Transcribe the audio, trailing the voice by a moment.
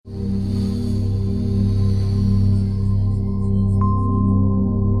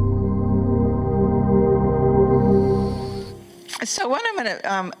So what I'm going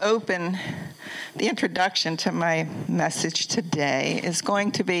to open the introduction to my message today is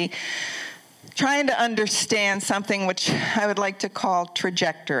going to be trying to understand something which I would like to call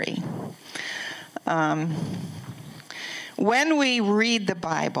trajectory. When we read the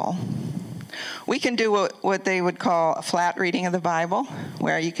Bible, we can do what they would call a flat reading of the Bible,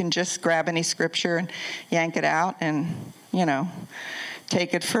 where you can just grab any scripture and yank it out and,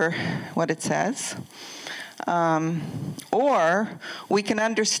 take it for what it says. Or we can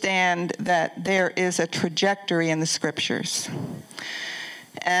understand that there is a trajectory in the scriptures.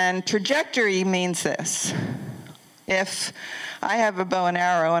 And trajectory means this. If I have a bow and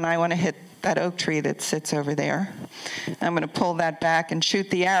arrow and I want to hit that oak tree that sits over there, I'm going to pull that back and shoot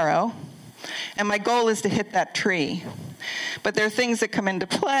the arrow. And my goal is to hit that tree. But there are things that come into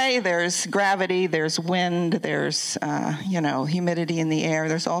play. There's gravity, there's wind, there's, humidity in the air.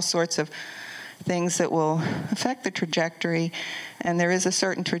 There's all sorts of things that will affect the trajectory, and there is a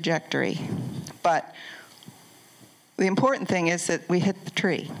certain trajectory. But the important thing is that we hit the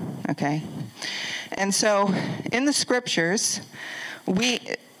tree, okay? And so in the scriptures,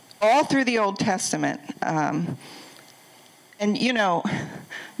 all through the Old Testament, the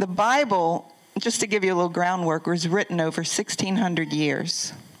Bible, just to give you a little groundwork, was written over 1,600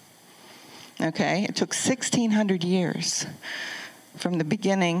 years, okay? It took 1,600 years from the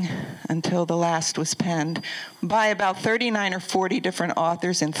beginning until the last was penned by about 39 or 40 different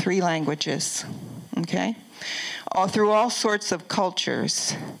authors in 3 languages, okay? All through all sorts of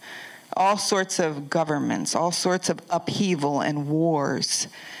cultures, all sorts of governments, all sorts of upheaval and wars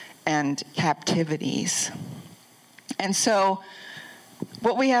and captivities. And so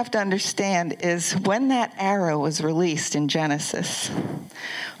what we have to understand is when that arrow was released in Genesis,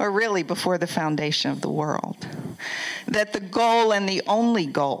 or really before the foundation of the world, that the goal and the only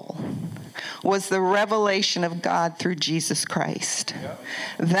goal was the revelation of God through Jesus Christ. Yep.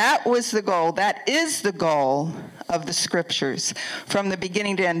 That was the goal. That is the goal of the scriptures from the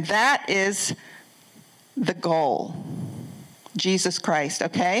beginning to end. That is the goal. Jesus Christ,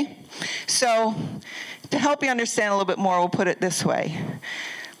 okay? So to help you understand a little bit more, we'll put it this way.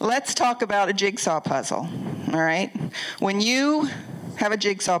 Let's talk about a jigsaw puzzle, all right? When you have a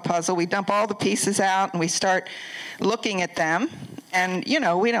jigsaw puzzle, we dump all the pieces out and we start looking at them. And,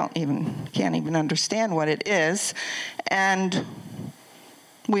 we can't even understand what it is. And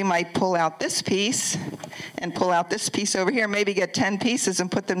we might pull out this piece and pull out this piece over here, maybe get 10 pieces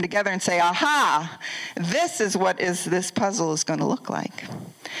and put them together and say, aha, this is what this puzzle is going to look like.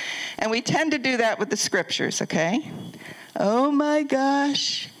 And we tend to do that with the scriptures, okay? Oh my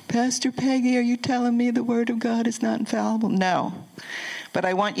gosh, Pastor Peggy, are you telling me the Word of God is not infallible? No. But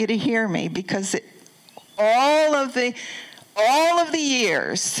I want you to hear me, because all of the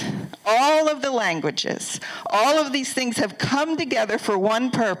years, all of the languages, all of these things have come together for one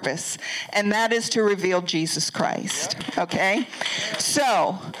purpose, and that is to reveal Jesus Christ, okay?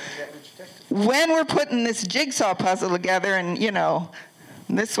 So when we're putting this jigsaw puzzle together and,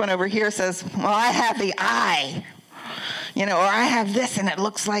 this one over here says, well, I have the eye, or I have this and it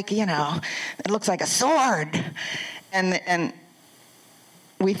looks like, it looks like a sword. And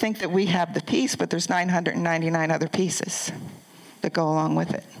we think that we have the piece, but there's 999 other pieces that go along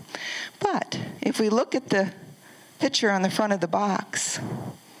with it. But if we look at the picture on the front of the box,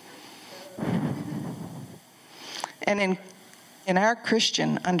 and in our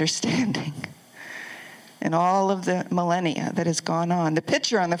Christian understanding, in all of the millennia that has gone on, the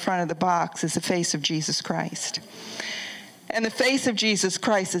picture on the front of the box is the face of Jesus Christ. And the face of Jesus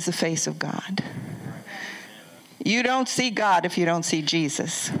Christ is the face of God. You don't see God if you don't see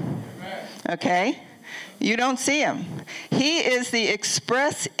Jesus. Okay? You don't see him. He is the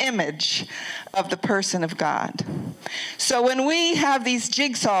express image of the person of God. So when we have these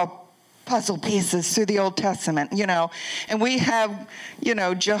jigsaw puzzle pieces through the Old Testament, and we have,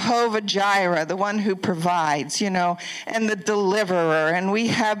 Jehovah Jireh, the one who provides, and the deliverer, and we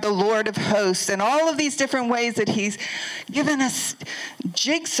have the Lord of hosts, and all of these different ways that he's given us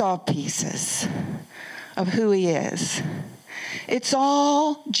jigsaw pieces of who he is. It's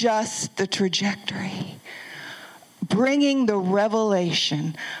all just the trajectory, bringing the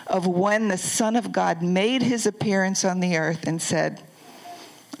revelation of when the Son of God made his appearance on the earth and said,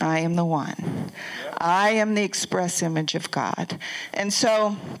 I am the one. I am the express image of God. And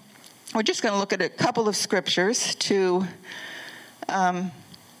so we're just going to look at a couple of scriptures to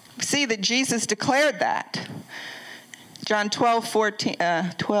see that Jesus declared that. John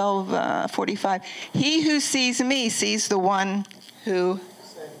 12:45. He who sees me sees the one who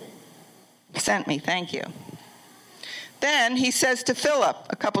sent me. Thank you. Then he says to Philip,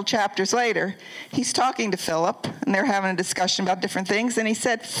 a couple chapters later, he's talking to Philip, and they're having a discussion about different things, and he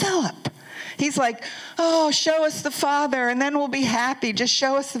said, Philip. He's like, oh, show us the Father, and then we'll be happy. Just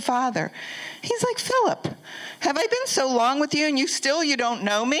show us the Father. He's like, Philip, have I been so long with you, and you don't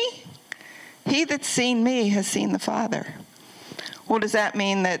know me? He that's seen me has seen the Father. Well, does that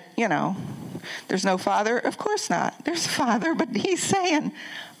mean that, there's no Father? Of course not. There's a Father, but he's saying,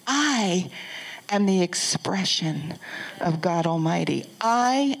 I am the expression of God Almighty.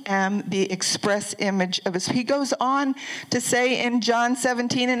 I am the express image of his. He goes on to say in John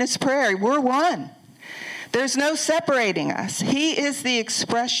 17 in his prayer, we're one. There's no separating us. He is the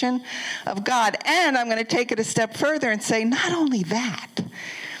expression of God. And I'm going to take it a step further and say, not only that,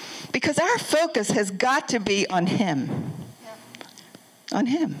 because our focus has got to be on him. On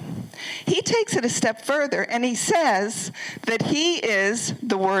him. He takes it a step further and he says that he is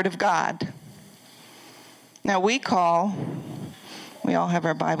the Word of God. Now we all have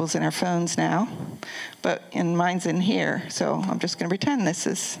our Bibles in our phones now, but mine's in here, so I'm just going to pretend this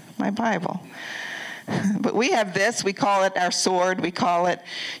is my Bible. But we have this, we call it our sword, we call it,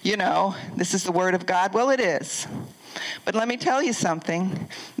 this is the Word of God. Well, it is. But let me tell you something.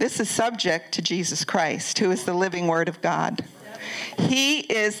 This is subject to Jesus Christ, who is the living Word of God. He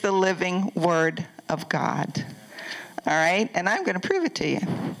is the living Word of God. All right? And I'm going to prove it to you.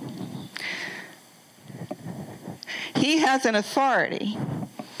 He has an authority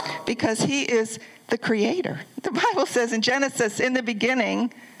because he is the creator. The Bible says in Genesis, in the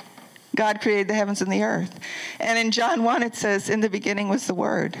beginning, God created the heavens and the earth. And in John 1, it says, in the beginning was the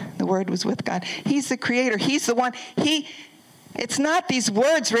Word. The Word was with God. He's the creator. He's the one. It's not these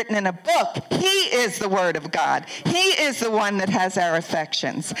words written in a book. He is the Word of God. He is the one that has our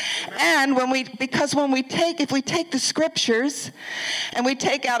affections. And if we take the scriptures and we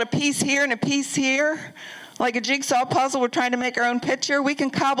take out a piece here and a piece here, like a jigsaw puzzle, we're trying to make our own picture, we can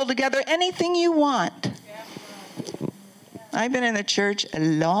cobble together anything you want. I've been in the church a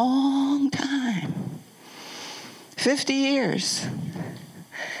long time. 50 years.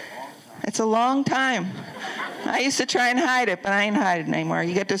 It's a long time. I used to try and hide it, but I ain't hiding anymore.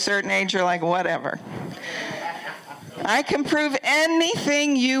 You get to a certain age, you're like, whatever. I can prove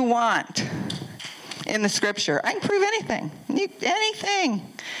anything you want in the scripture. I can prove anything. Anything.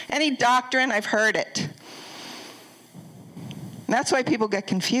 Any doctrine, I've heard it. And that's why people get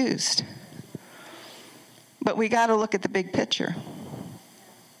confused. But we got to look at the big picture.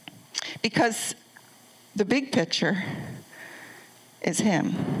 Because the big picture is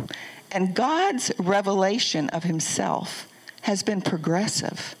him. And God's revelation of himself has been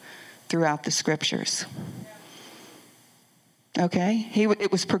progressive throughout the scriptures. Okay?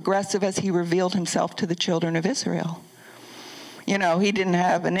 It was progressive as he revealed himself to the children of Israel. He didn't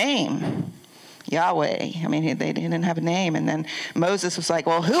have a name. Yahweh. They didn't have a name. And then Moses was like,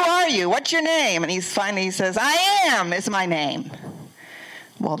 well, who are you? What's your name? And he says, I am is my name.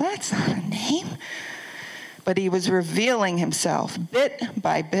 Well, that's not a name. But he was revealing himself bit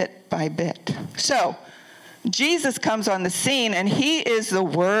by bit by bit. So Jesus comes on the scene, and he is the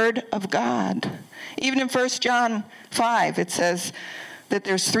Word of God. Even in 1 John 5, it says that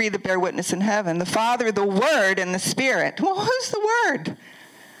there's three that bear witness in heaven: the Father, the Word, and the Spirit. Well, who's the Word?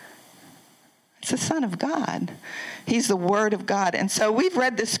 It's the Son of God. He's the Word of God. And so we've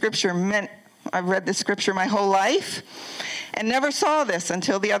read this scripture. I've read this scripture my whole life and never saw this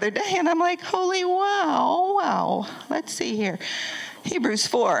until the other day. And I'm like, holy wow. Let's see here. Hebrews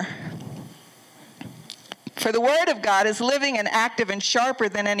 4. For the Word of God is living and active and sharper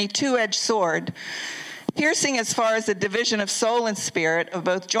than any two-edged sword, piercing as far as the division of soul and spirit, of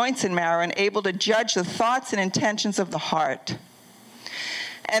both joints and marrow, and able to judge the thoughts and intentions of the heart.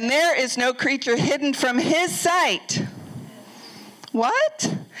 And there is no creature hidden from his sight.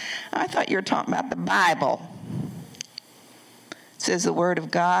 What? I thought you were talking about the Bible. It says the Word of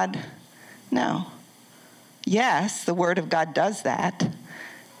God. No. Yes, the Word of God does that.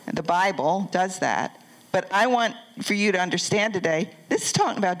 The Bible does that. But I want for you to understand today, this is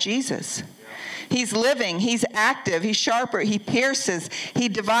talking about Jesus. He's living, he's active, he's sharper, he pierces, he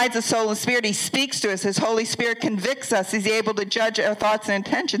divides the soul and spirit, he speaks to us, his Holy Spirit convicts us, he's able to judge our thoughts and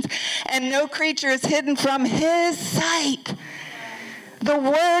intentions, and no creature is hidden from his sight. The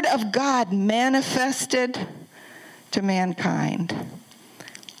Word of God manifested to mankind.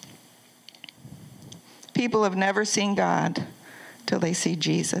 People have never seen God till they see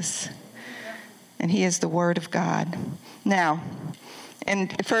Jesus. And he is the Word of God. Now,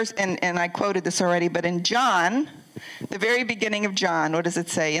 and I quoted this already, but in John, the very beginning of John, what does it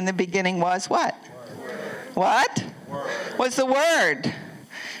say? In the beginning was what? Word. What? Word. Was the Word.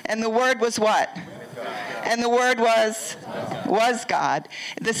 And the Word was what? And the Word was God.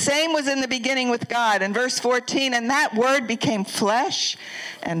 The same was in the beginning with God. In verse 14, and that Word became flesh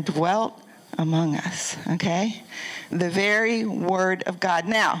and dwelt among us. Okay? The very Word of God.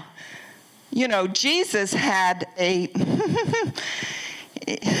 Now, you know, Jesus had a...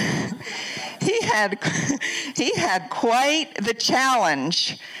 he had quite the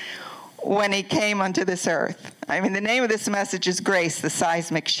challenge when he came onto this earth. I mean, the name of this message is Grace, the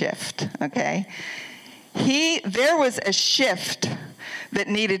Seismic Shift, okay? There was a shift that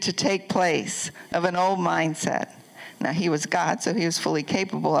needed to take place of an old mindset. Now, he was God, so he was fully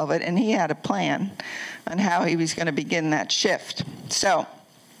capable of it, and he had a plan on how he was going to begin that shift. So,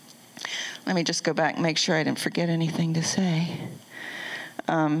 let me just go back and make sure I didn't forget anything to say.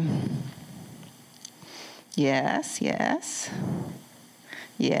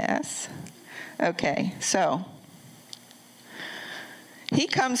 Yes. Okay, so he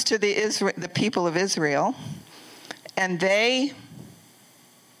comes to the people of Israel, and they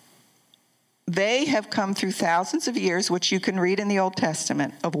have come through thousands of years, which you can read in the Old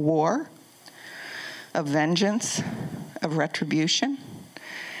Testament, of war, of vengeance, of retribution.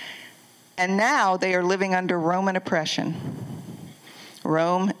 And now they are living under Roman oppression.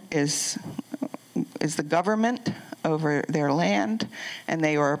 Rome is the government over their land, and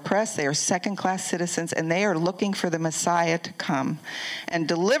they are oppressed. They are second-class citizens, and they are looking for the Messiah to come and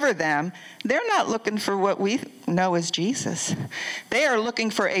deliver them. They're not looking for what we know as Jesus. They are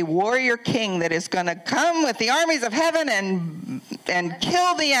looking for a warrior king that is going to come with the armies of heaven and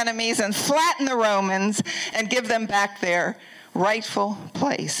kill the enemies and flatten the Romans and give them back their rightful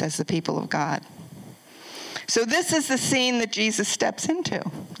place as the people of God. So this is the scene that Jesus steps into,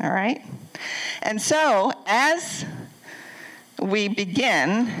 all right? And so as we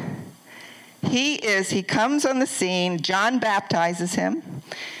begin, he comes on the scene. John baptizes him.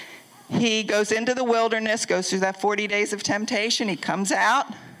 He goes into the wilderness, goes through that 40 days of temptation. He comes out.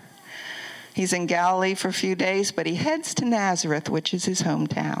 He's in Galilee for a few days, but he heads to Nazareth, which is his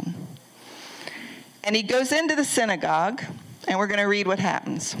hometown. And he goes into the synagogue, and we're going to read what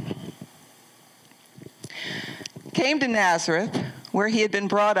happens. Came to Nazareth, where he had been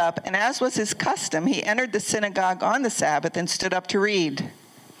brought up, and as was his custom, he entered the synagogue on the Sabbath and stood up to read.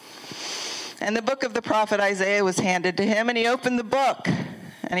 And the book of the prophet Isaiah was handed to him, and he opened the book,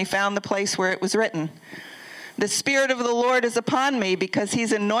 and he found the place where it was written, "The Spirit of the Lord is upon me, because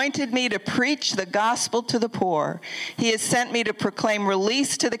he's anointed me to preach the gospel to the poor. He has sent me to proclaim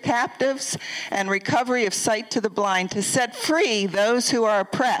release to the captives and recovery of sight to the blind, to set free those who are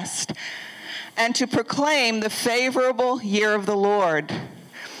oppressed, and to proclaim the favorable year of the Lord."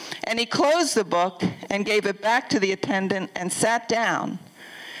 And he closed the book and gave it back to the attendant and sat down.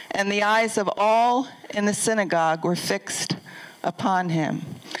 And the eyes of all in the synagogue were fixed upon him.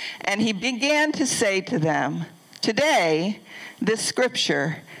 And he began to say to them, "Today, this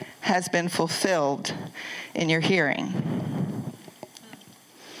scripture has been fulfilled in your hearing."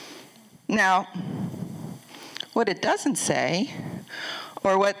 Now, what it doesn't say,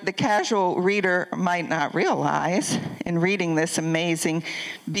 or what the casual reader might not realize in reading this amazing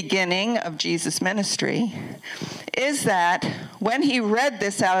beginning of Jesus' ministry, is that when he read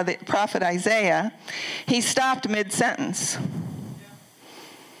this out of the prophet Isaiah, he stopped mid-sentence.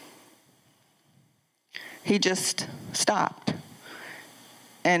 He just stopped.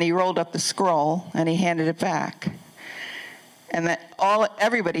 And he rolled up the scroll and he handed it back. And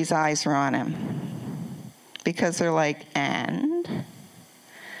everybody's eyes were on him. Because they're like, and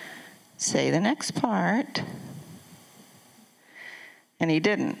say the next part. And he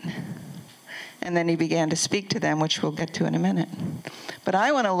didn't. And then he began to speak to them, which we'll get to in a minute. But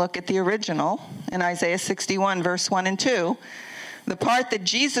I want to look at the original in Isaiah 61, verse 1 and 2, the part that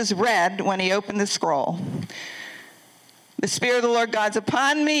Jesus read when he opened the scroll. "The Spirit of the Lord God's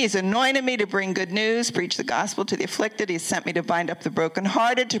upon me. He's anointed me to bring good news, preach the gospel to the afflicted. He's sent me to bind up the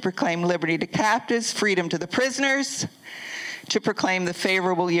brokenhearted, to proclaim liberty to captives, freedom to the prisoners, to proclaim the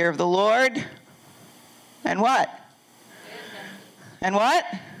favorable year of the Lord." And what? And what?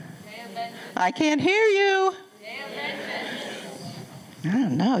 I can't hear you. I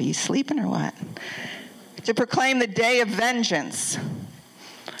don't know. You sleeping or what? To proclaim the day of vengeance.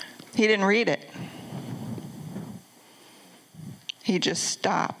 He didn't read it. He just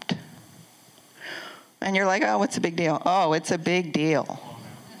stopped. And you're like, oh, what's the big deal? Oh, it's a big deal.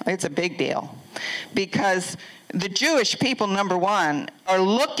 It's a big deal. Because the Jewish people, number one, are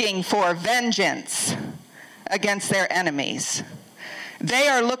looking for vengeance against their enemies. They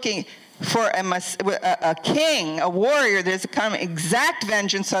are looking for a king, a warrior that is to come exact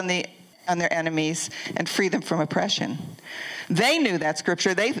vengeance on their enemies and free them from oppression. They knew that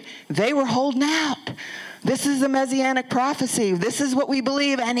scripture. They were holding out. This is the Messianic prophecy. This is what we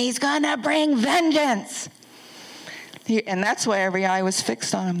believe, and he's going to bring vengeance. And that's why every eye was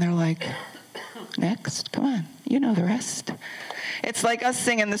fixed on him. They're like, next, come on, you know the rest. It's like us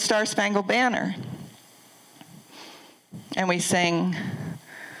singing the Star Spangled Banner. And we sing,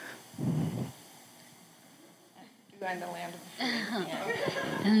 in the land of the free.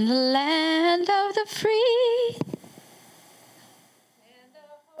 Yeah. In the land of the free.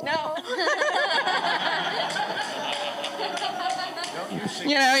 No.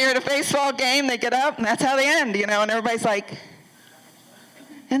 You know, you're at a baseball game, they get up, and that's how they end, you know, and everybody's like,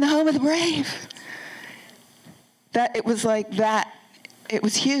 in the home of the brave. That it was like that. It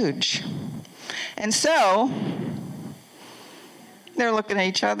was huge. And so they're looking at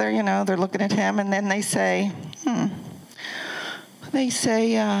each other, you know, they're looking at him, and then they say,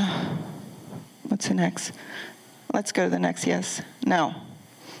 what's the next? Let's go to the next, yes. No.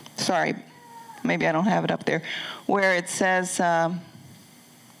 Sorry. Maybe I don't have it up there. Where it says,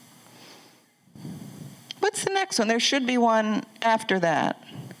 what's the next one? There should be one after that.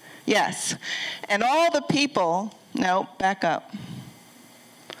 Yes. And all the people, no, back up.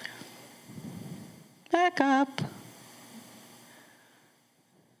 Back up.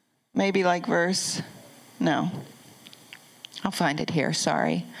 Maybe like verse, no. I'll find it here,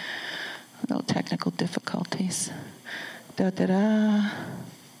 sorry. Little technical difficulties. Da-da-da.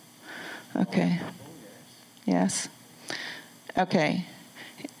 Okay. Yes. Okay.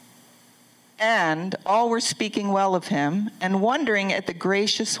 And all were speaking well of him and wondering at the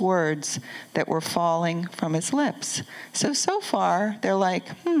gracious words that were falling from his lips. So far, they're like,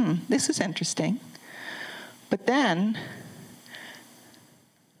 this is interesting. But then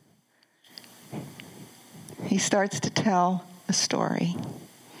he starts to tell a story.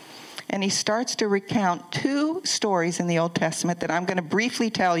 And he starts to recount two stories in the Old Testament that I'm going to briefly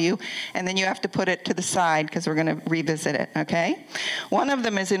tell you, and then you have to put it to the side because we're going to revisit it, okay? One of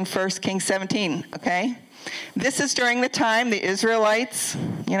them is in 1 Kings 17, okay? This is during the time the Israelites,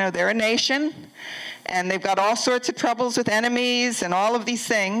 you know, they're a nation, and they've got all sorts of troubles with enemies and all of these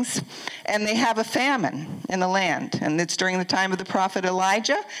things, and they have a famine in the land, and it's during the time of the prophet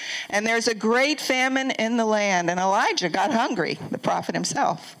Elijah, and there's a great famine in the land, and Elijah got hungry, the prophet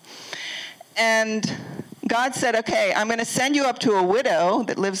himself. And God said, okay, I'm going to send you up to a widow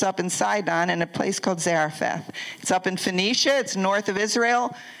that lives up in Sidon in a place called Zarephath. It's up in Phoenicia. It's north of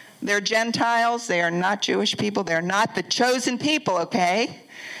Israel. They're Gentiles. They are not Jewish people. They're not the chosen people, okay?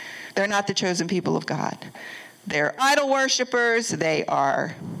 They're not the chosen people of God. They're idol worshipers. They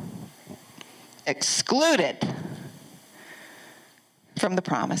are excluded from the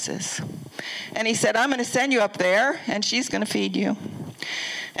promises. And he said, I'm going to send you up there, and she's going to feed you.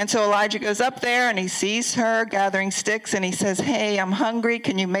 And so Elijah goes up there, and he sees her gathering sticks, and he says, hey, I'm hungry.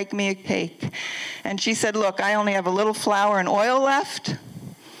 Can you make me a cake? And she said, look, I only have a little flour and oil left,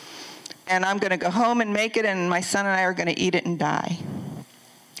 and I'm going to go home and make it, and my son and I are going to eat it and die.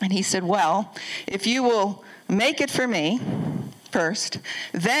 And he said, well, if you will make it for me first,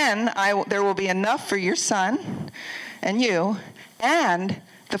 then there will be enough for your son and you, and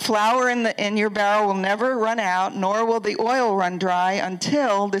the flour in your barrel will never run out, nor will the oil run dry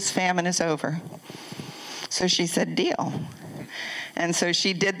until this famine is over. So she said, deal. And so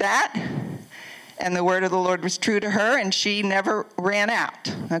she did that, and the word of the Lord was true to her, and she never ran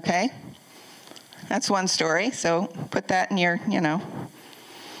out, okay? That's one story, so put that in your,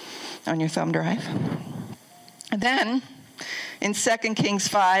 on your thumb drive. And then, in 2 Kings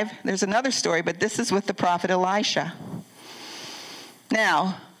 5, there's another story, but this is with the prophet Elisha.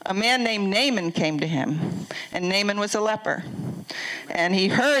 Now, a man named Naaman came to him, and Naaman was a leper. And he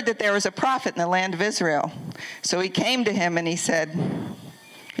heard that there was a prophet in the land of Israel. So he came to him and he said,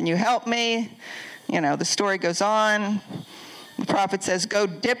 can you help me? The story goes on. The prophet says, go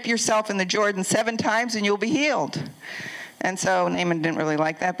dip yourself in the Jordan 7 times and you'll be healed. And so Naaman didn't really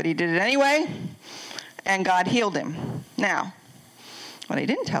like that, but he did it anyway. And God healed him. Now, what I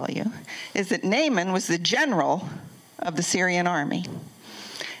didn't tell you is that Naaman was the general of the Syrian army.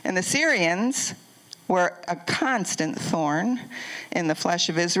 And the Syrians were a constant thorn in the flesh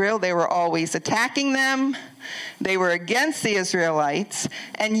of Israel. They were always attacking them. They were against the Israelites.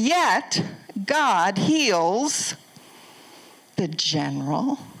 And yet, God heals the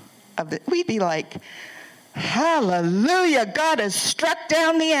general of the... We'd be like, hallelujah, God has struck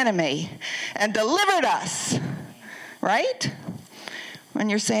down the enemy and delivered us. Right? When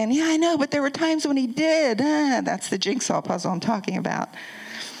you're saying, yeah, I know, but there were times when he did. That's the jigsaw puzzle I'm talking about.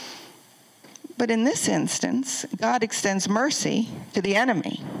 But in this instance, God extends mercy to the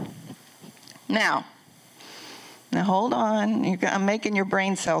enemy. Now, Now hold on. I'm making your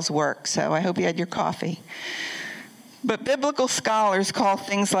brain cells work, so I hope you had your coffee. But biblical scholars call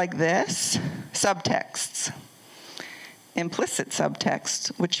things like this subtexts. Implicit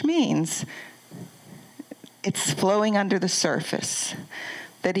subtext, which means it's flowing under the surface,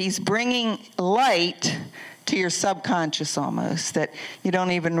 that he's bringing light to your subconscious almost, that you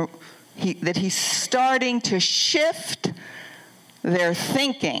don't even, that he's starting to shift their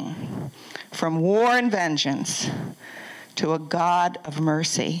thinking from war and vengeance to a God of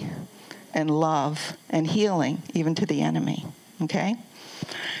mercy and love and healing, even to the enemy, okay?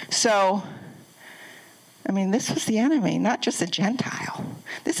 So, I mean, this was the enemy, not just a Gentile.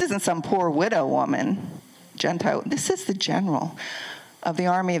 This isn't some poor widow woman, Gentile. This is the general of the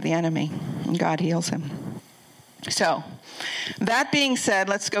army of the enemy, and God heals him. So, that being said,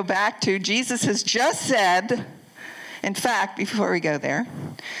 let's go back to Jesus has just said, in fact, before we go there,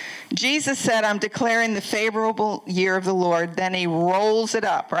 Jesus said, I'm declaring the favorable year of the Lord. Then he rolls it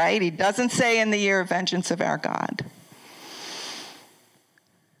up, right? He doesn't say in the year of vengeance of our God.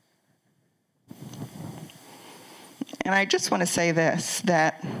 And I just want to say this,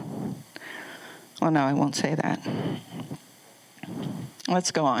 that, well, no, I won't say that.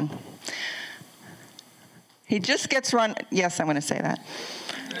 Let's go on. He just gets run. Yes, I'm going to say that.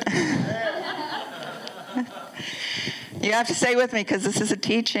 You have to stay with me because this is a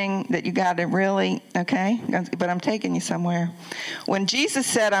teaching that you got to really, okay? But I'm taking you somewhere. When Jesus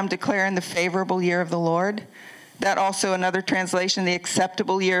said, I'm declaring the favorable year of the Lord, that also another translation, the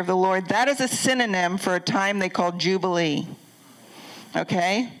acceptable year of the Lord, that is a synonym for a time they called Jubilee.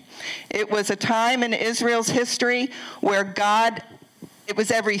 Okay? It was a time in Israel's history where God, it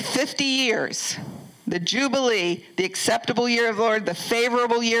was every 50 years. The Jubilee, the acceptable year of the Lord, the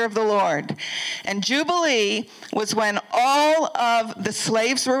favorable year of the Lord. And Jubilee was when all of the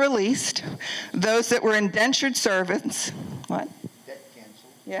slaves were released, those that were indentured servants. What? Debt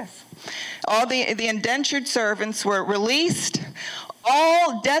canceled. Yes. All the indentured servants were released.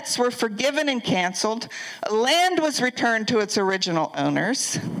 All debts were forgiven and canceled. Land was returned to its original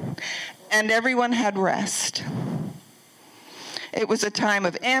owners. And everyone had rest. It was a time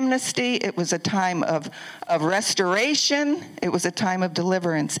of amnesty. It was a time of restoration. It was a time of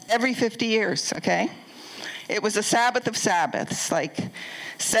deliverance. Every 50 years, okay? It was a Sabbath of Sabbaths. Like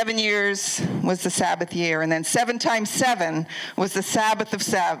 7 years was the Sabbath year. And then 7 times 7 was the Sabbath of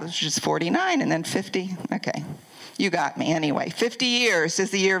Sabbaths, which is 49. And then 50. Okay. You got me. Anyway, 50 years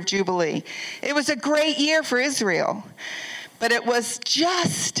is the year of Jubilee. It was a great year for Israel. But it was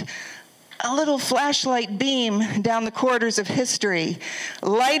just a little flashlight beam down the corridors of history,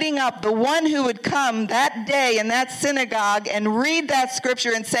 lighting up the one who would come that day in that synagogue and read that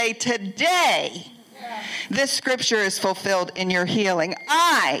scripture and say, today, this scripture is fulfilled in your healing.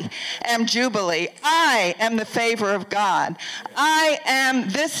 I am Jubilee. I am the favor of God.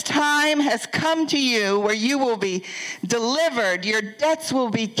 This time has come to you where you will be delivered. Your debts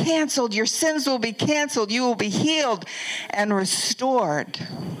will be canceled. Your sins will be canceled. You will be healed and restored.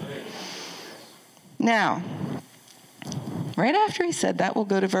 Now, right after he said that, we'll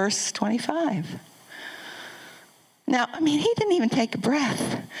go to verse 25. Now, I mean, he didn't even take a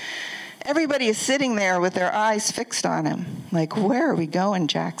breath. Everybody is sitting there with their eyes fixed on him. Like, where are we going,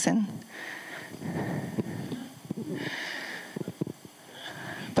 Jackson?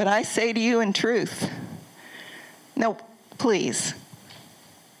 But I say to you in truth. No, please.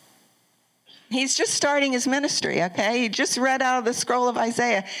 He's just starting his ministry, okay? He just read out of the scroll of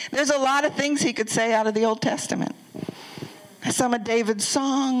Isaiah. There's a lot of things he could say out of the Old Testament. Some of David's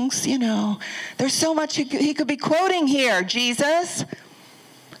songs, you know. There's so much he could be quoting here, Jesus.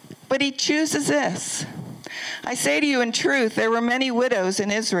 But he chooses this. I say to you in truth, there were many widows in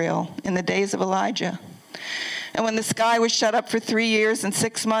Israel in the days of Elijah. And when the sky was shut up for 3 years and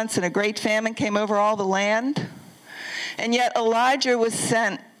 6 months, and a great famine came over all the land, and yet Elijah was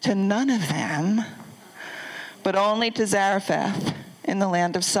sent to none of them, but only to Zarephath in the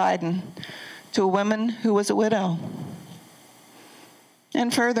land of Sidon, to a woman who was a widow.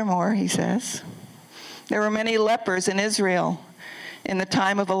 And furthermore, he says, there were many lepers in Israel in the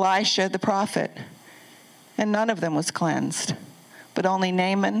time of Elisha the prophet, and none of them was cleansed, but only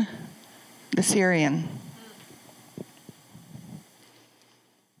Naaman the Syrian.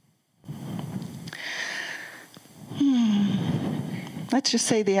 Let's just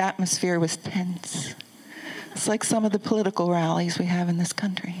say the atmosphere was tense. It's like some of the political rallies we have in this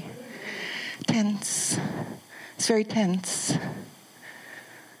country. Tense. It's very tense.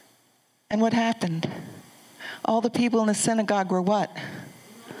 And what happened? All the people in the synagogue were what?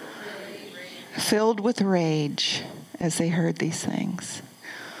 Filled with rage as they heard these things.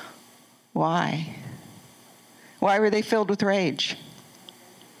 Why? Why were they filled with rage?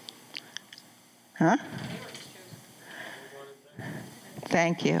 Huh?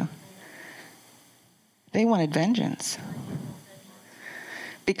 Thank you. They wanted vengeance.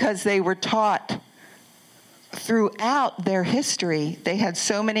 Because they were taught throughout their history, they had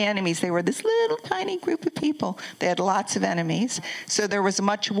so many enemies. They were this little tiny group of people. They had lots of enemies. So there was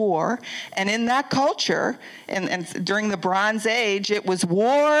much war. And in that culture, and during the Bronze Age, it was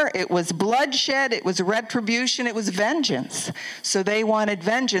war, it was bloodshed, it was retribution, it was vengeance. So they wanted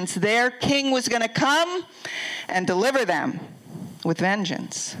vengeance. Their king was going to come and deliver them with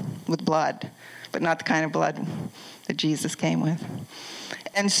vengeance, with blood, but not the kind of blood that Jesus came with.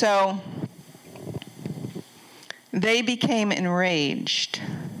 And so they became enraged.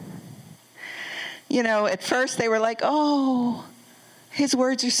 You know, at first they were like, oh, his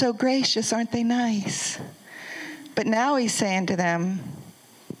words are so gracious, aren't they nice? But now he's saying to them,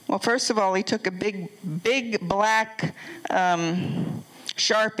 well, first of all, he took a big black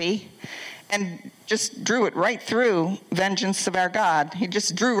Sharpie and just drew it right through vengeance of our God. He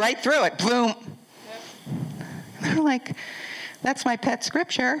just drew right through it. Boom. They're like, that's my pet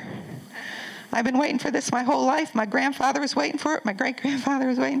scripture. I've been waiting for this my whole life. My grandfather was waiting for it. My great-grandfather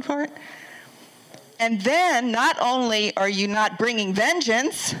was waiting for it. And then not only are you not bringing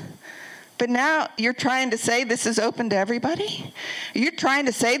vengeance, but now you're trying to say this is open to everybody? You're trying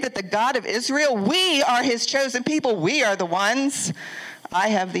to say that the God of Israel, we are his chosen people. We are the ones. I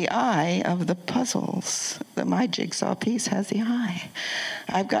have the eye of the puzzles. My jigsaw piece has the eye.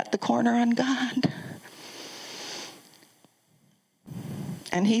 I've got the corner on God.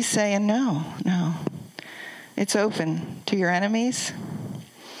 And he's saying, no. It's open to your enemies.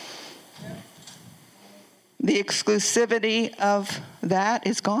 The exclusivity of that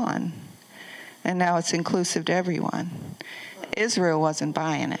is gone. And now it's inclusive to everyone. Israel wasn't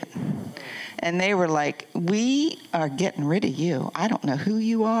buying it. And they were like, we are getting rid of you. I don't know who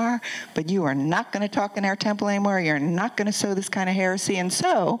you are, but you are not going to talk in our temple anymore. You're not going to sow this kind of heresy. And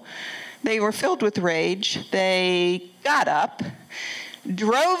so they were filled with rage. They got up,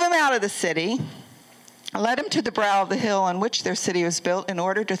 drove him out of the city, led him to the brow of the hill on which their city was built in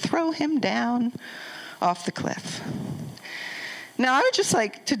order to throw him down off the cliff. Now, I would just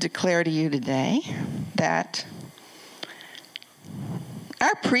like to declare to you today that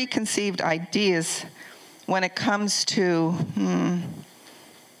our preconceived ideas when it comes to,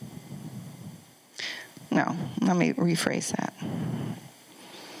 no, let me rephrase that.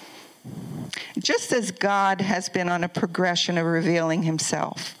 Just as God has been on a progression of revealing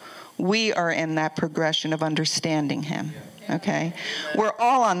himself, we are in that progression of understanding him, okay? We're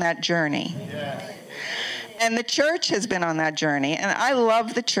all on that journey. And the church has been on that journey. And I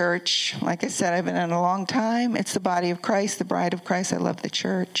love the church. Like I said, I've been in it a long time. It's the body of Christ, the bride of Christ. I love the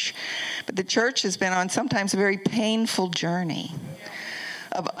church. But the church has been on sometimes a very painful journey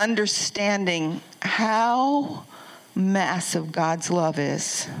of understanding how massive God's love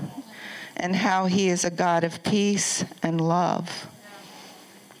is and how he is a God of peace and love.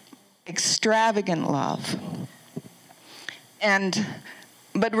 Extravagant love.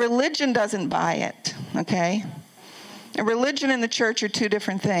 But religion doesn't buy it, okay? Religion and the church are two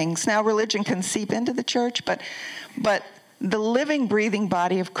different things. Now, religion can seep into the church, but the living, breathing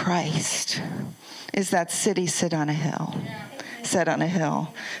body of Christ is that city set on a hill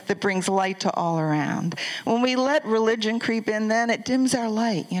that brings light to all around. When we let religion creep in, then it dims our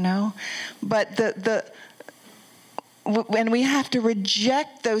light, you know? But when we have to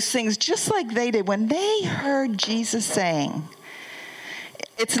reject those things, just like they did when they heard Jesus saying,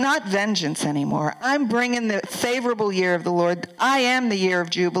 it's not vengeance anymore. I'm bringing the favorable year of the Lord. I am the year of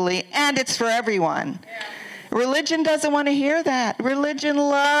Jubilee, and it's for everyone. Yeah. Religion doesn't want to hear that. Religion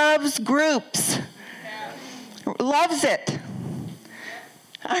loves groups. Yeah. Loves it.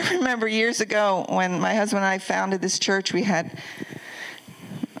 I remember years ago when my husband and I founded this church, we had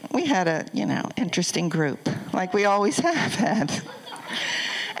a, interesting group, like we always have had.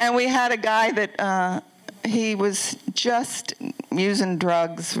 And we had a guy that he was just using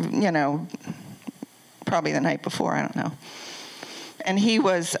drugs, probably the night before, I don't know. And he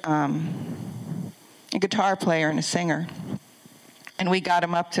was a guitar player and a singer. And we got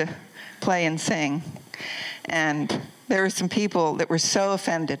him up to play and sing. And there were some people that were so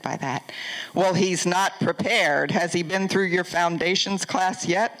offended by that. Well, he's not prepared. Has he been through your foundations class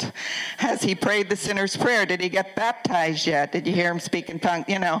yet? Has he prayed the sinner's prayer? Did he get baptized yet? Did you hear him speak in tongues?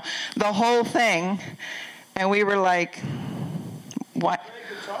 The whole thing. And we were like, what?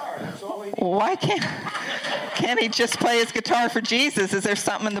 Why can't he just play his guitar for Jesus? Is there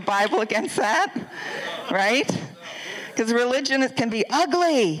something in the Bible against that? Right? Because religion can be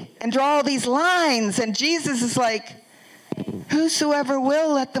ugly and draw all these lines. And Jesus is like, whosoever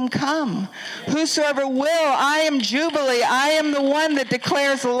will, let them come. Whosoever will, I am Jubilee. I am the one that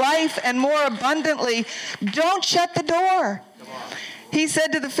declares life and more abundantly. Don't shut the door. He said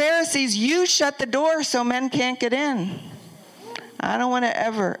to the Pharisees, you shut the door so men can't get in. I don't want to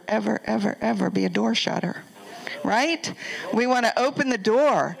ever be a door shutter. Right? We want to open the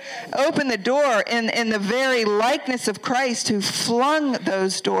door in the very likeness of Christ, who flung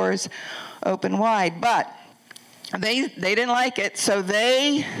those doors open wide. But they didn't like it, so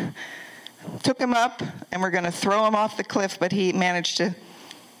they took him up and were going to throw him off the cliff, but he managed to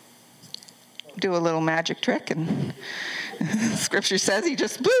do a little magic trick, and Scripture says he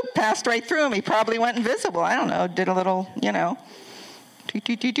just passed right through him. He probably went invisible. I don't know, did a little,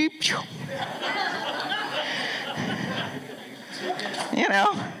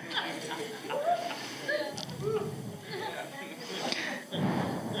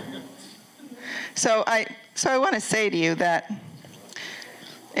 So I want to say to you that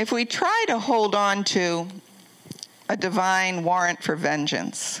if we try to hold on to a divine warrant for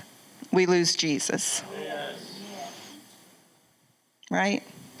vengeance, we lose Jesus. Right?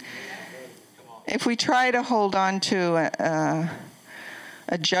 If we try to hold on to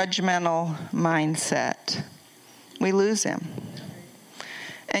a judgmental mindset, we lose him.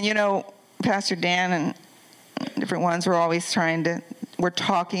 And Pastor Dan and different ones were always we're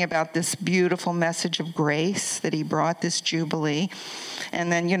talking about this beautiful message of grace that he brought, this Jubilee. And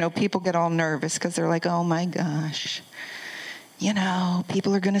then, people get all nervous because they're like, oh my gosh,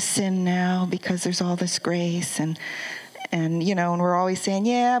 people are going to sin now because there's all this grace. And we're always saying,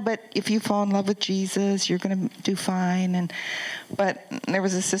 yeah, but if you fall in love with Jesus, you're going to do fine. But there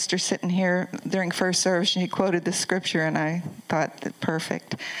was a sister sitting here during first service, and she quoted the scripture, and I thought that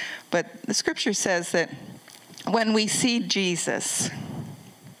perfect. But the scripture says that when we see Jesus,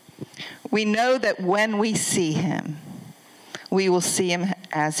 we know that when we see him, we will see him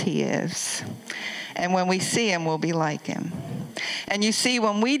as he is. And when we see him, we'll be like him. And you see,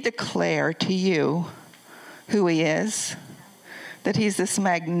 when we declare to you who he is, that he's this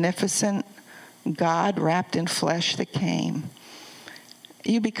magnificent God wrapped in flesh that came,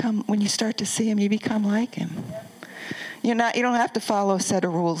 when you start to see him, you become like him. You don't have to follow a set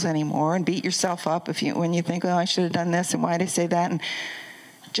of rules anymore and beat yourself up when you think, oh, I should have done this and why did I say that? And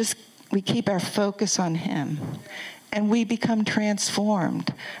we keep our focus on him, and we become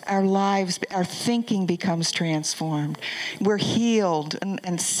transformed. Our lives, our thinking becomes transformed. We're healed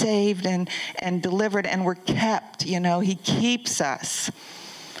and saved and delivered, and we're kept. He keeps us.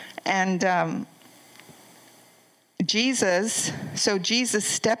 And Jesus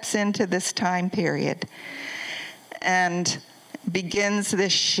steps into this time period and begins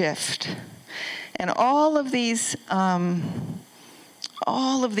this shift. And all of these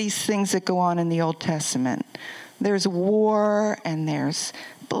things that go on in the Old Testament, there's war and there's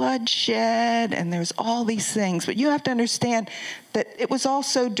bloodshed and there's all these things. But you have to understand that it was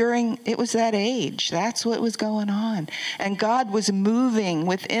also it was that age. That's what was going on. And God was moving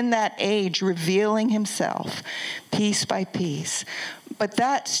within that age, revealing himself piece by piece. But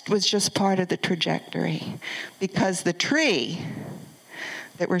that was just part of the trajectory, because the tree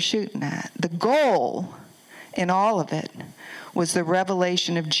that we're shooting at, the goal in all of it, was the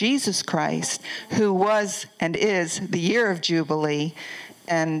revelation of Jesus Christ, who was and is the year of Jubilee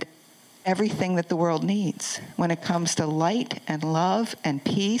and everything that the world needs when it comes to light and love and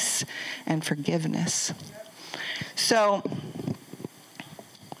peace and forgiveness. So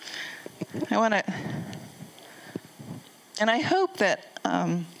I want to, and I hope that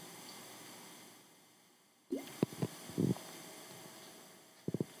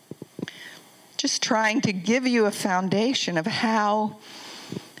just trying to give you a foundation of how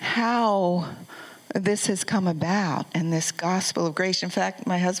this has come about and this gospel of grace. In fact,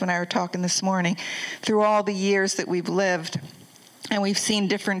 my husband and I were talking this morning through all the years that we've lived, and we've seen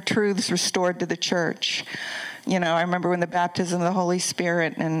different truths restored to the church. I remember when the baptism of the Holy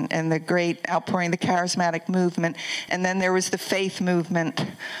Spirit and the great outpouring of the charismatic movement, and then there was the faith movement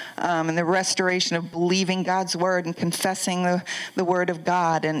and the restoration of believing God's word and confessing the word of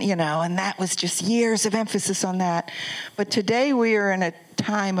God, and that was just years of emphasis on that. But today we are in a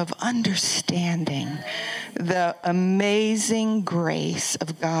time of understanding the amazing grace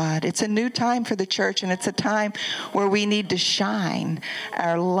of God. It's a new time for the church, and it's a time where we need to shine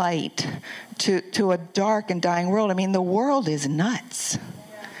our light to a dark and dying world. I mean, the world is nuts.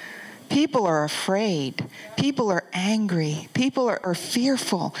 People are afraid. People are angry. People are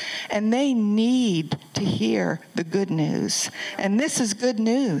fearful, and they need to hear the good news. And this is good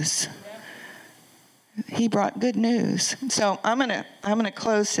news. He brought good news. So I'm gonna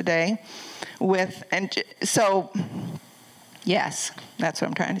close today with, yes, that's what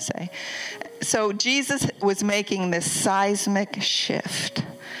I'm trying to say. So Jesus was making this seismic shift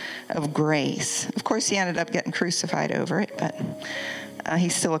of grace. Of course, he ended up getting crucified over it, but he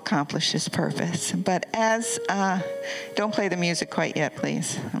still accomplished his purpose. But don't play the music quite yet,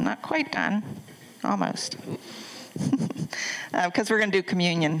 please. I'm not quite done. Almost. Because we're going to do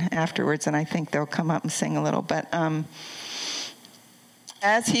communion afterwards, and I think they'll come up and sing a little. But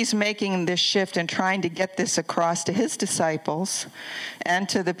as he's making this shift and trying to get this across to his disciples and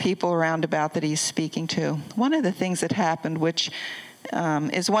to the people around about that he's speaking to, one of the things that happened, which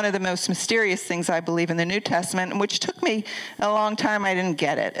is one of the most mysterious things I believe in the New Testament, which took me a long time. I didn't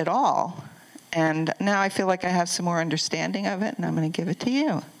get it at all. And now I feel like I have some more understanding of it, and I'm going to give it to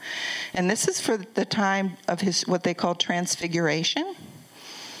you. And this is for the time of his, what they call transfiguration.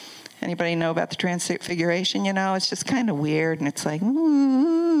 Anybody know about the transfiguration? You know, it's just kind of weird, and it's like,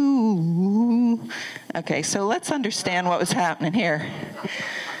 ooh. Okay, so let's understand what was happening here.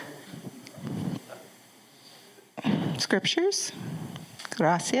 Scriptures.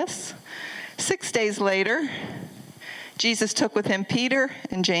 Gracias. 6 days later, Jesus took with him Peter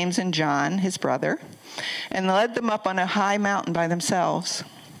and James and John, his brother, and led them up on a high mountain by themselves.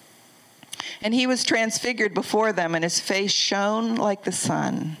 And he was transfigured before them, and his face shone like the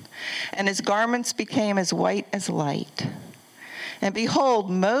sun, and his garments became as white as light. And behold,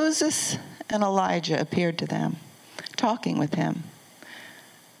 Moses and Elijah appeared to them, talking with him.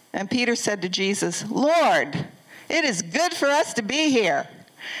 And Peter said to Jesus, "Lord, it is good for us to be here.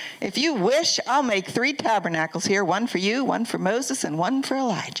 If you wish, I'll make 3 tabernacles here, one for you, one for Moses, and one for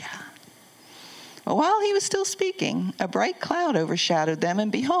Elijah." Well, while he was still speaking, a bright cloud overshadowed them,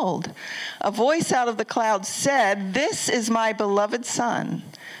 and behold, a voice out of the cloud said, "This is my beloved Son,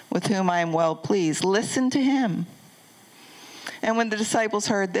 with whom I am well pleased. Listen to him." And when the disciples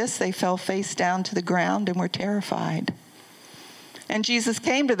heard this, they fell face down to the ground and were terrified. And Jesus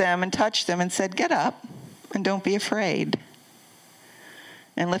came to them and touched them and said, "Get up and don't be afraid."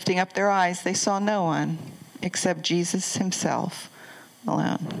 And lifting up their eyes, they saw no one except Jesus himself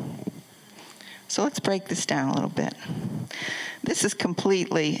alone. So let's break this down a little bit. This is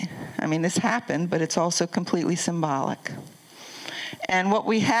completely, this happened, but it's also completely symbolic. And what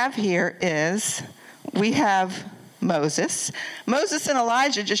we have here is, we have Moses. Moses and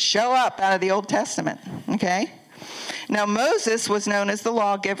Elijah just show up out of the Old Testament, okay? Now, Moses was known as the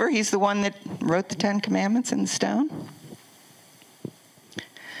lawgiver. He's the one that wrote the 10 Commandments in stone.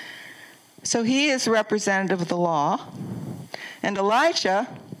 So he is representative of the law. And Elijah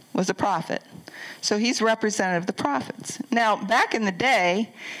was a prophet. So he's representative of the prophets. Now, back in the day,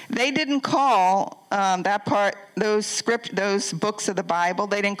 they didn't call those books of the Bible,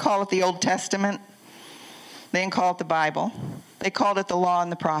 they didn't call it the Old Testament. They didn't call it the Bible. They called it the law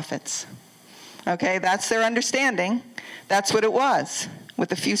and the prophets. Okay, that's their understanding. That's what it was,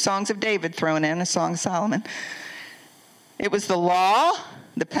 with a few songs of David thrown in, a song of Solomon. It was the law,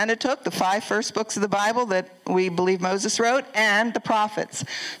 the Pentateuch, the 5 first books of the Bible that we believe Moses wrote, and the prophets.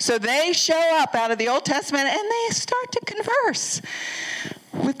 So they show up out of the Old Testament and they start to converse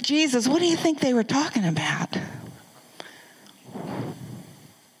with Jesus. What do you think they were talking about?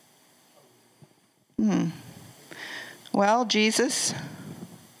 Well, Jesus,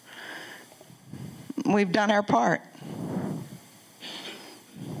 we've done our part.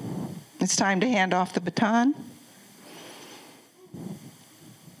 It's time to hand off the baton.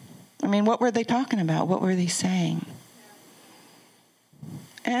 What were they talking about? What were they saying?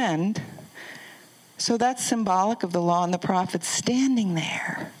 And so that's symbolic of the law and the prophets standing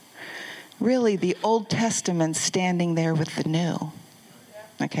there. Really, the Old Testament standing there with the new.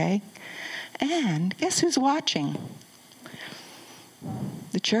 Okay? And guess who's watching?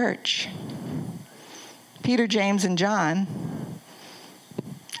 The church. Peter, James, and John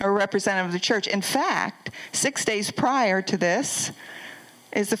are representative of the church. In fact, 6 days prior to this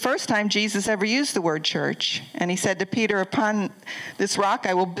is the first time Jesus ever used the word church. And he said to Peter, "Upon this rock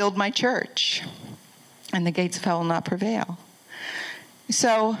I will build my church, and the gates of hell will not prevail."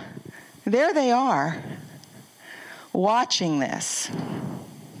 So there they are, watching this.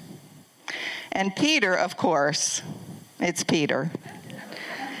 And Peter, of course, it's Peter.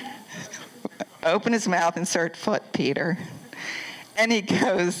 Open his mouth, insert foot, Peter. And he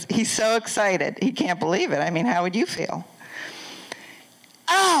goes, he's so excited. He can't believe it. How would you feel?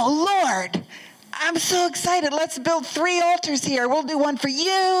 "Oh, Lord, I'm so excited. Let's build 3 altars here. We'll do one for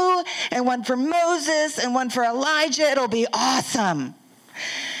you, and one for Moses, and one for Elijah. It'll be awesome."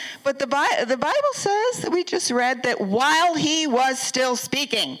 But the Bible says that we just read that while he was still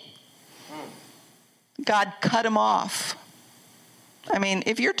speaking, God cut him off. I mean,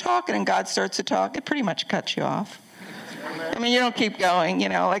 if you're talking and God starts to talk, it pretty much cuts you off. I mean, you don't keep going,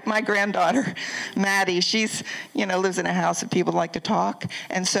 like my granddaughter, Maddie, she's, lives in a house of people who like to talk.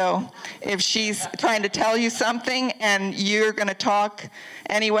 And so if she's trying to tell you something and you're going to talk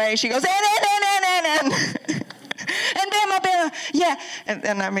anyway, she goes, and yeah.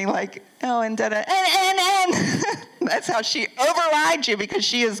 And I mean, like, oh, and da-da, and. That's how she overrides you, because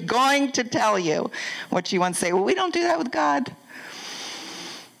she is going to tell you what she wants to say. Well, we don't do that with God.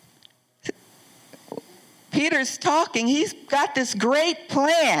 Peter's talking. He's got this great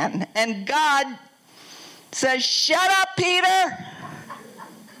plan. And God says, shut up, Peter.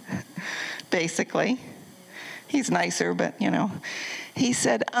 Basically. He's nicer, but, He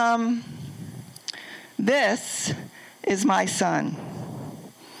said, this is my son,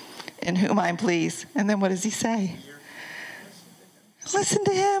 in whom I'm pleased. And then what does he say? Listen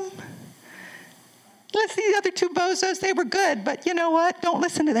to him. Listen to the other two bozos. They were good, but you know what? Don't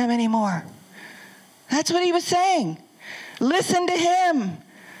listen to them anymore. That's what he was saying. Listen to him.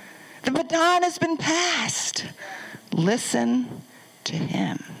 The baton has been passed. Listen to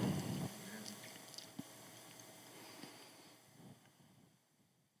him.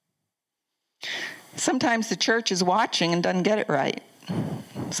 Sometimes the church is watching and doesn't get it right.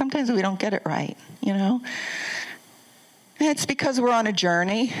 Sometimes we don't get it right, It's because we're on a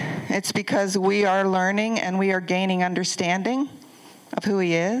journey. It's because we are learning and we are gaining understanding of who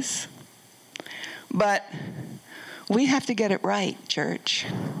he is. But we have to get it right, church.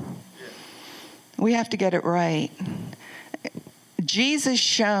 We have to get it right. Jesus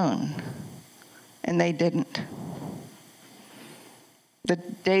shone, and they didn't. The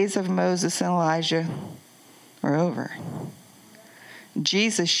days of Moses and Elijah are over.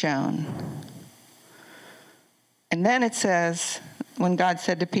 Jesus shone. And then it says, when God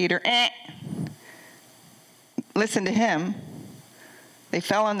said to Peter, listen to him, they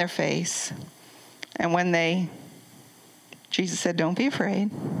fell on their face. And when Jesus said, don't be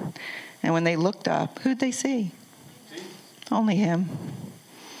afraid. And when they looked up, who'd they see? Only him.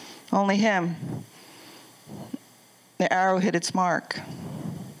 Only him. The arrow hit its mark.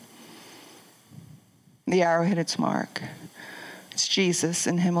 The arrow hit its mark. It's Jesus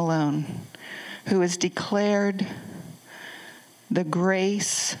and him alone, who has declared the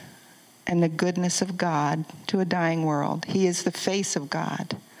grace and the goodness of God to a dying world. He is the face of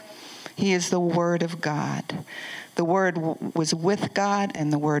God. He is the Word of God. The Word was with God,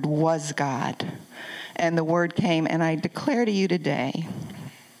 and the Word was God. And the Word came, and I declare to you today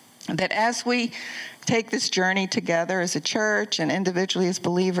that as we take this journey together as a church and individually as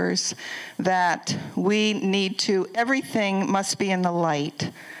believers, that we need to, everything must be in the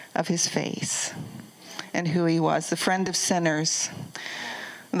light of his face and who he was, the friend of sinners,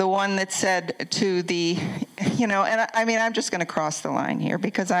 the one that said to the, and I mean, I'm just going to cross the line here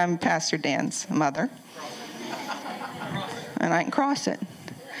because I'm Pastor Dan's mother, and I can cross it.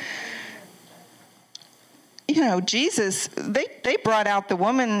 Jesus, they brought out the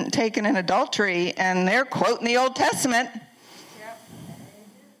woman taken in adultery, and they're quoting the Old Testament.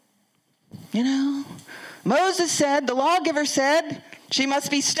 Moses said, the lawgiver said, she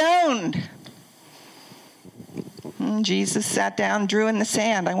must be stoned. And Jesus sat down, drew in the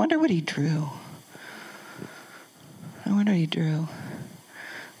sand. I wonder what he drew.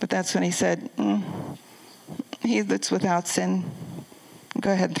 But that's when he said, he that's without sin,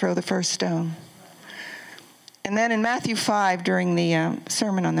 go ahead and throw the first stone. And then in Matthew 5, during the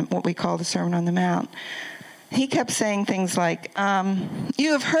sermon on what we call the Sermon on the Mount, he kept saying things like,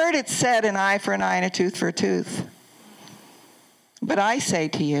 you have heard it said, an eye for an eye and a tooth for a tooth. But I say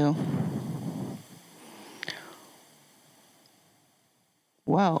to you,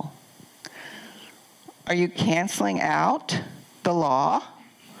 whoa, are you canceling out the law?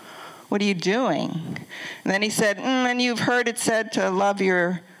 What are you doing? And then he said, and you've heard it said to love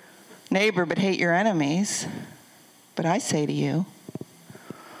your neighbor but hate your enemies. But I say to you,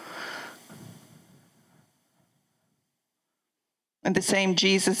 and the same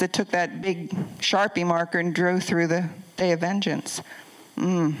Jesus that took that big Sharpie marker and drew through the day of vengeance.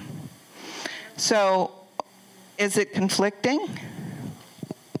 So, is it conflicting?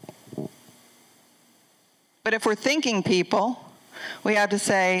 But if we're thinking people, we have to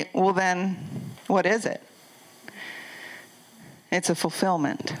say, well then, what is it? It's a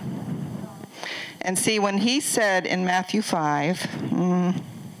fulfillment. And see, when he said in Matthew 5,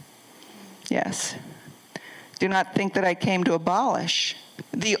 yes, do not think that I came to abolish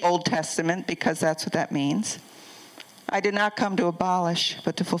the Old Testament, because that's what that means. I did not come to abolish,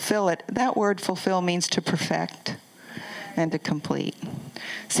 but to fulfill it. That word fulfill means to perfect and to complete.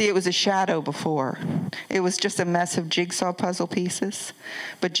 See, it was a shadow before. It was just a mess of jigsaw puzzle pieces.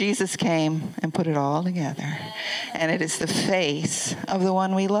 But Jesus came and put it all together. And it is the face of the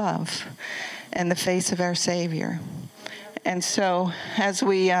one we love and the face of our Savior. And so as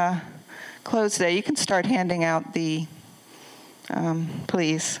we close today, you can start handing out the,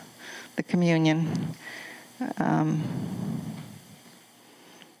 please, the communion. Bless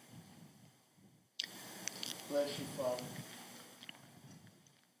you, Father.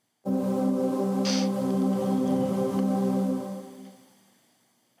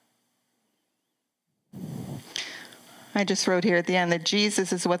 I just wrote here at the end that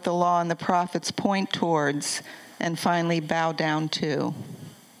Jesus is what the law and the prophets point towards and finally bow down to.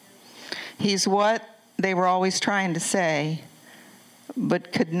 He's what they were always trying to say,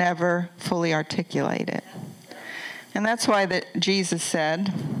 but could never fully articulate it. And that's why that Jesus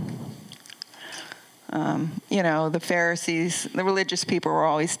said, the Pharisees, the religious people were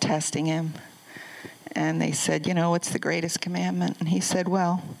always testing him. And they said, what's the greatest commandment? And he said,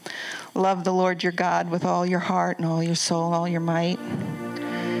 well, love the Lord your God with all your heart and all your soul and all your might,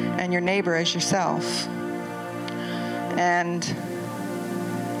 and your neighbor as yourself. And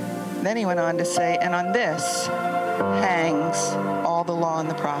then he went on to say, and on this hangs all the law and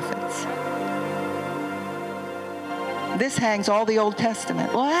the prophets. This hangs all the Old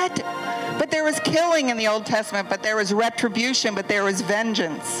Testament. What? But there was killing in the Old Testament, but there was retribution, but there was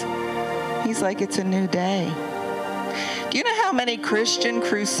vengeance. He's like, it's a new day. Do you know how many Christian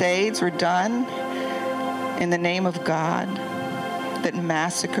crusades were done in the name of God that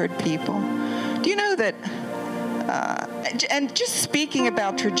massacred people? Do you know that, and just speaking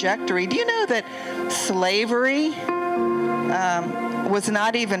about trajectory, do you know that slavery was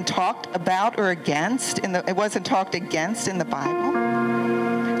not even talked about or against? It wasn't talked against in the Bible?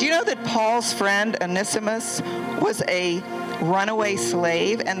 Do you know that Paul's friend Onesimus was a runaway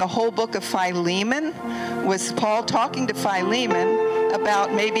slave, and the whole book of Philemon was Paul talking to Philemon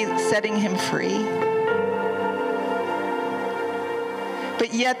about maybe setting him free?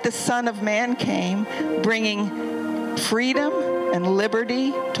 But yet the Son of Man came bringing freedom and liberty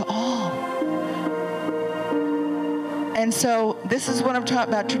to all. And so this is what I'm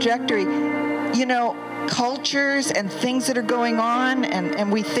talking about, trajectory. Cultures and things that are going on,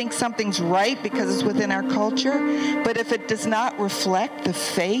 and we think something's right because it's within our culture. But if it does not reflect the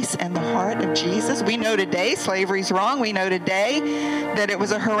face and the heart of Jesus, we know today slavery's wrong. We know today that it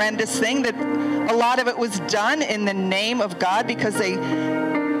was a horrendous thing, that a lot of it was done in the name of God because they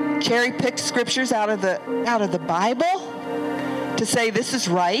cherry-picked scriptures out of the Bible to say this is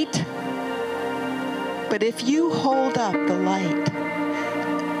right. But if you hold up the light,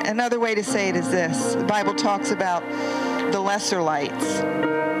 another way to say it is this. The Bible talks about the lesser lights,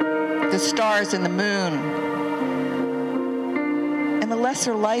 the stars and the moon. And the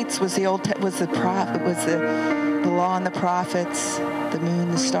lesser lights was the law and the prophets, the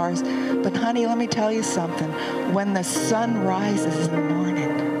moon, the stars. But honey, let me tell you something. When the sun rises in the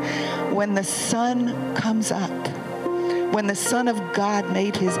morning, when the sun comes up, when the Son of God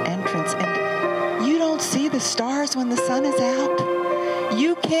made his entrance, and you don't see the stars when the sun is out,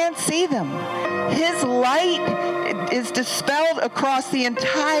 you can't see them. His light is dispelled across the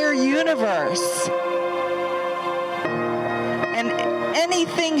entire universe. And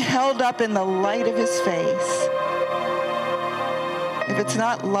anything held up in the light of his face, if it's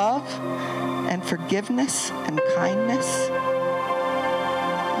not love and forgiveness and kindness,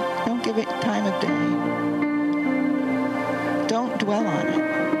 don't give it time of day. Don't dwell on it.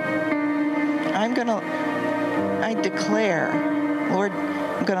 I declare, Lord,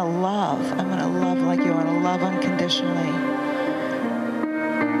 I'm going to love like you. I want to love unconditionally.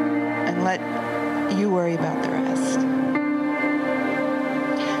 And let you worry about the rest.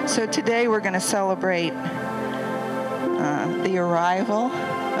 So today we're going to celebrate the arrival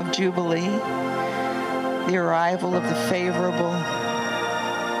of Jubilee, the arrival of the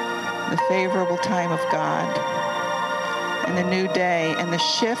favorable time of God, and the new day, and the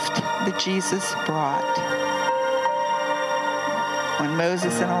shift that Jesus brought. When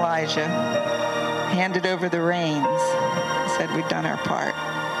Moses and Elijah handed over the reins, said, we've done our part.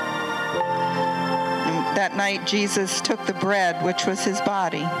 And that night, Jesus took the bread, which was his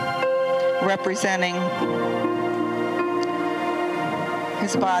body, representing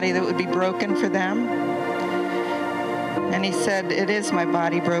his body that would be broken for them. And he said, it is my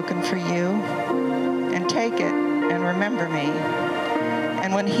body broken for you, and take it and remember me.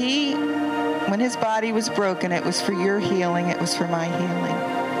 And when his body was broken, it was for your healing, it was for my healing.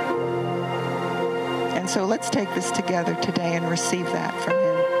 And so let's take this together today and receive that from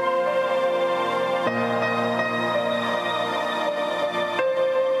him.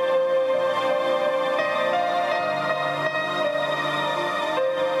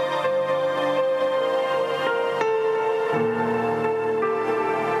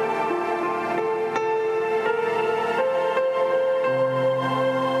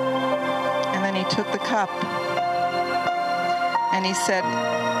 took the cup and he said,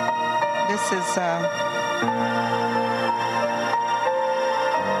 this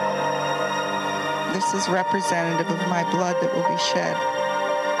is representative of my blood that will be shed.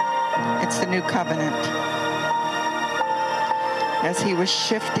 It's the new covenant. As he was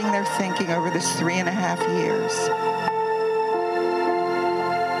shifting their thinking over this 3.5 years,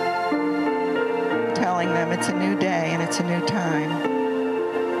 telling them it's a new day and it's a new time.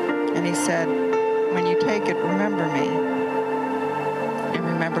 And he said, when you take it, remember me and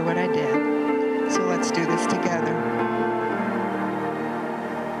remember what I did. So let's do this together.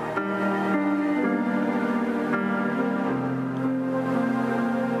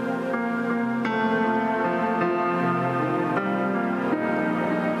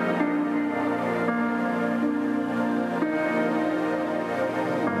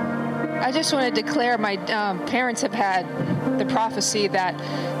 I just want to declare my parents have had the prophecy that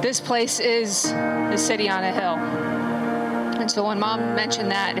this place is the city on a hill. And so when Mom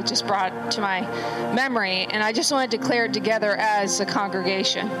mentioned that, it just brought to my memory. And I just want to declare it together as a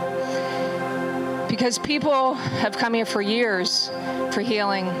congregation. Because people have come here for years for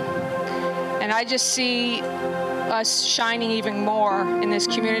healing. And I just see us shining even more in this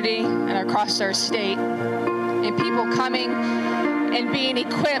community and across our state. And people coming and being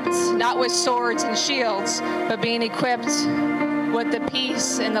equipped, not with swords and shields, but being equipped with the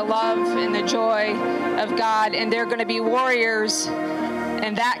peace and the love and the joy of God. And they're going to be warriors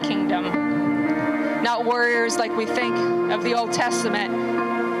in that kingdom. Not warriors like we think of the Old Testament,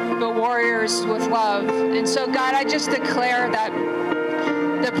 but warriors with love. And so, God, I just declare that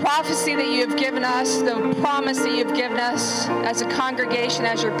the prophecy that you have given us, the promise that you've given us as a congregation,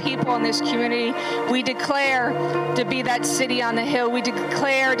 as your people in this community, we declare to be that city on the hill. We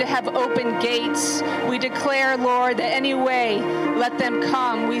declare to have open gates. We declare, Lord, that any way, let them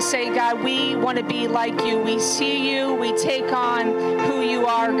come. We say, God, we want to be like you. We see you. We take on who you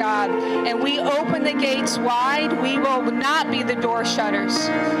are, God. And we open the gates wide. We will not be the door shutters,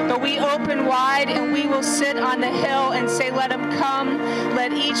 but we open wide and we will sit on the hill and say, let them come.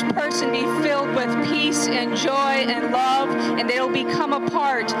 Let each person be filled with peace and joy and love, and they'll become a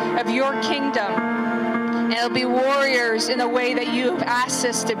part of your kingdom. And it'll be warriors in the way that you have asked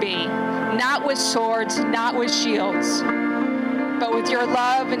us to be, not with swords, not with shields, but with your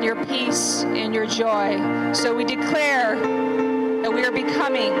love and your peace and your joy. So we declare that we are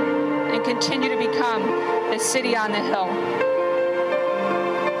becoming and continue to become the city on the hill.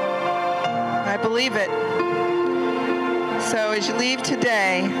 I believe it. So as you leave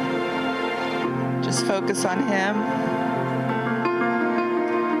today, just focus on him,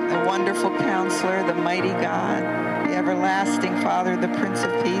 the wonderful counselor, the mighty God, the everlasting Father, the Prince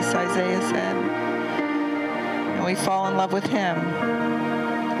of Peace, Isaiah said. And we fall in love with him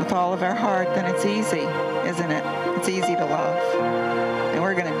with all of our heart, then it's easy, isn't it? It's easy to love. And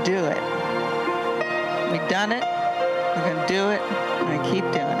we're going to do it. We've done it. We're going to do it. We're going to keep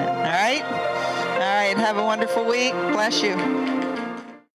doing it. All right? All right. Have a wonderful week. Bless you.